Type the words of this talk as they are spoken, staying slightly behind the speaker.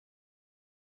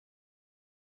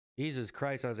Jesus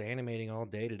Christ, I was animating all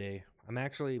day today. I'm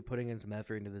actually putting in some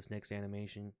effort into this next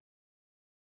animation.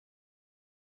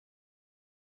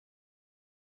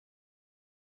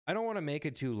 I don't want to make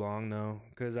it too long though,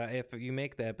 because if you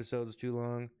make the episodes too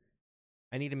long,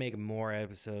 I need to make more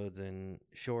episodes and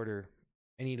shorter.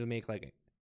 I need to make like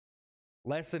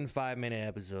less than 5-minute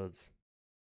episodes,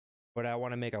 but I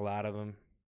want to make a lot of them.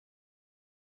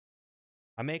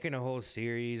 I'm making a whole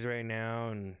series right now,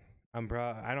 and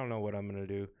I don't know what I'm gonna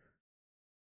do.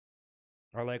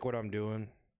 I like what I'm doing.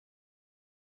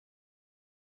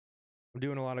 I'm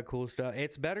doing a lot of cool stuff.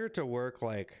 It's better to work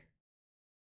like,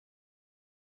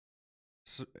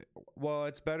 well,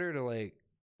 it's better to like,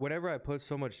 whenever I put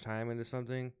so much time into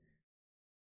something,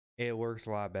 it works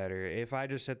a lot better. If I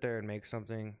just sit there and make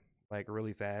something like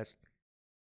really fast,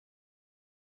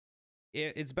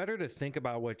 it's better to think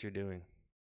about what you're doing.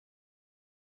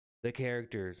 The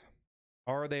characters,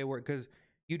 are they work? Because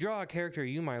you draw a character,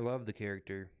 you might love the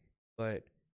character, but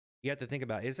you have to think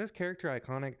about, is this character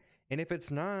iconic? And if it's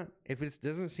not, if it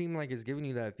doesn't seem like it's giving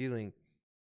you that feeling,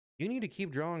 you need to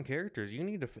keep drawing characters. You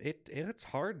need to, it's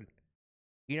hard.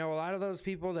 You know, a lot of those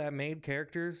people that made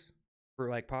characters for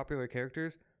like popular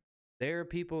characters, they're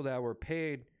people that were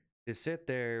paid to sit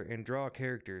there and draw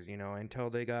characters, you know, until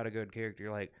they got a good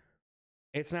character. Like,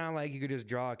 it's not like you could just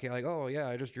draw a like, oh yeah,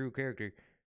 I just drew a character.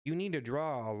 You need to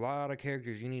draw a lot of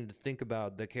characters. You need to think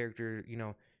about the character, you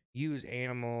know, use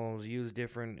animals, use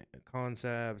different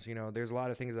concepts. You know, there's a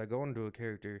lot of things that go into a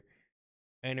character,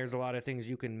 and there's a lot of things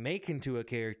you can make into a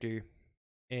character.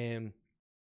 And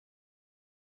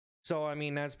so, I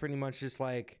mean, that's pretty much just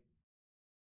like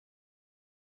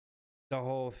the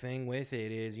whole thing with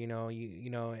it is,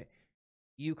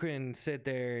 you can sit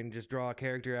there and just draw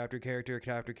character after character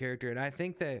after character. And I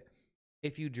think that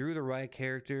if you drew the right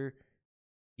character,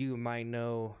 you might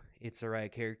know it's the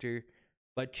right character.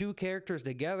 But two characters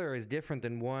together is different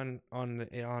than one on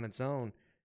its own,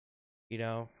 you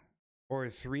know, or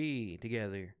three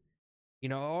together. You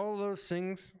know, all those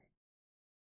things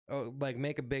like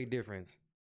make a big difference.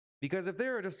 Because if they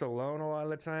were just alone a lot of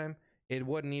the time, it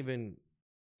wouldn't even,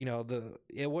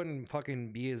 it wouldn't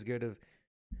fucking be as good of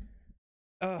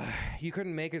you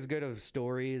couldn't make as good of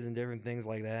stories and different things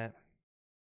like that.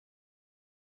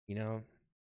 You know?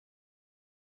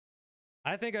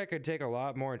 I think I could take a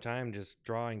lot more time just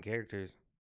drawing characters.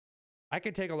 I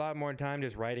could take a lot more time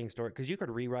just writing story, because you could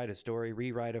rewrite a story,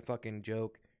 rewrite a fucking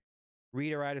joke,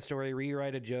 rewrite a story,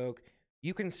 rewrite a joke.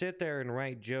 You can sit there and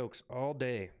write jokes all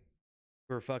day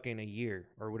for fucking a year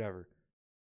or whatever,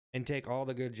 and take all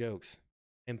the good jokes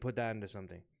and put that into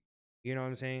something. You know what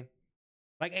I'm saying?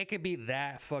 Like, it could be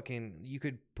that fucking, you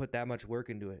could put that much work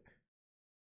into it.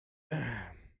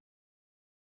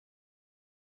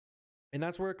 And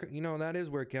that's where, that is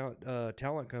where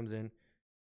talent comes in.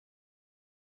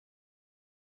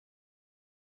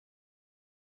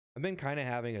 I've been kind of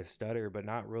having a stutter, but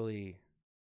not really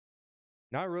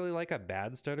like a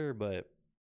bad stutter, but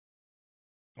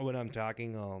when I'm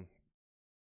talking,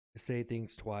 say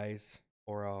things twice,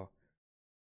 or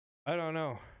I don't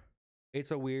know.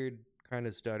 It's a weird kind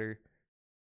of stutter.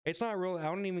 It's not real. I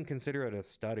don't even consider it a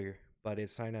stutter, but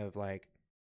it's kind of like,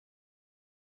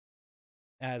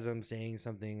 as I'm saying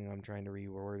something, I'm trying to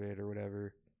reword it or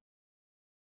whatever.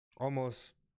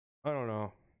 Almost, I don't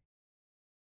know.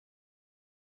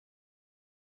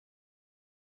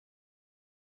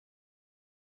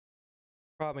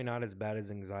 Probably not as bad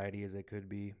as anxiety as it could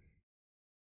be.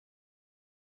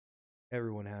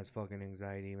 Everyone has fucking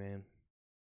anxiety, man.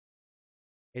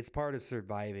 It's part of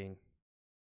surviving.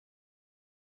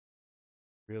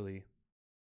 Really.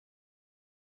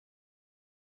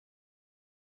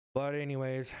 But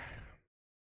anyways,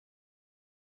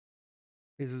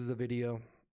 this is the video.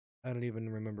 I don't even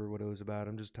remember what it was about.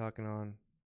 I'm just talking on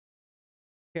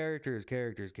characters,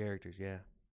 yeah.